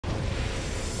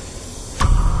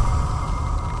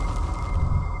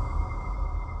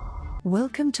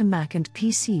Welcome to Mac and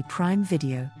PC Prime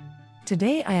video.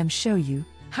 Today I am show you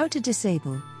how to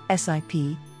disable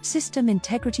SIP, System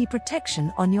Integrity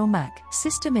Protection on your Mac.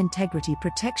 System Integrity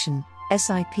Protection,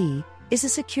 SIP, is a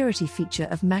security feature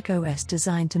of macOS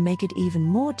designed to make it even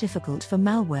more difficult for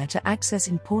malware to access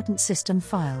important system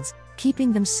files,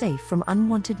 keeping them safe from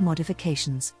unwanted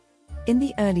modifications. In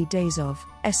the early days of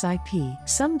SIP,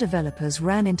 some developers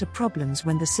ran into problems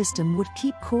when the system would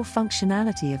keep core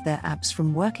functionality of their apps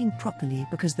from working properly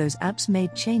because those apps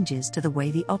made changes to the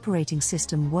way the operating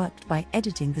system worked by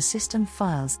editing the system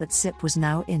files that SIP was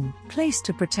now in place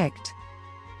to protect.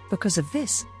 Because of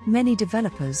this, many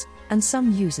developers, and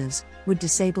some users, would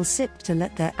disable SIP to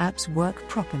let their apps work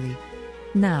properly.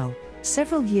 Now,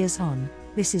 several years on,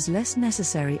 this is less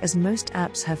necessary as most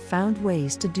apps have found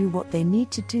ways to do what they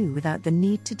need to do without the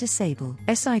need to disable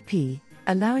SIP,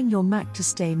 allowing your Mac to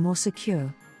stay more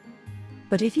secure.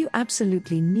 But if you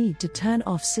absolutely need to turn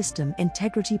off System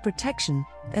Integrity Protection,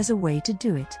 there's a way to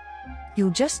do it. You'll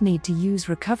just need to use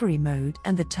recovery mode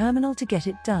and the terminal to get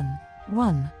it done.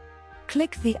 1.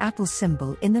 Click the Apple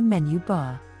symbol in the menu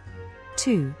bar.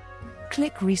 2.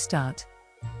 Click Restart.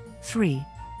 3.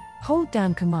 Hold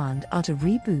down Command-R to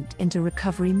reboot into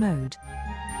recovery mode.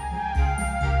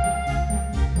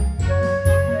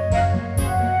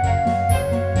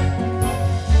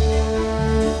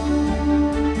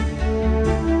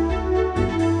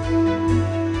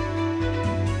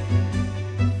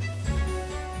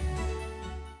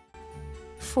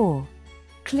 Four.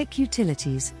 Click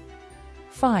Utilities.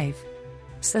 5.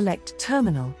 Select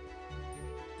Terminal.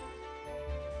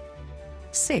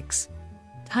 6.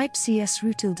 Type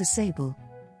csrutil disable.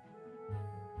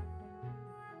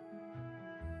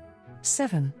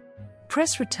 7.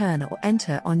 Press Return or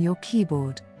Enter on your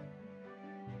keyboard.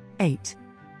 8.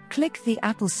 Click the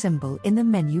Apple symbol in the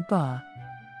menu bar.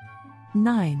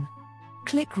 9.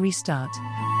 Click Restart.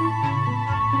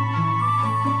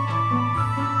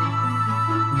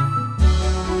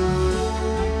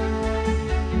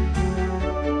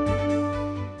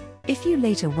 If you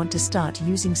later want to start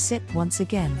using SIP once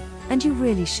again, and you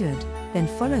really should, then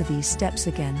follow these steps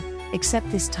again,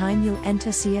 except this time you'll enter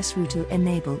csrutil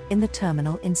enable in the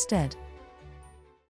terminal instead.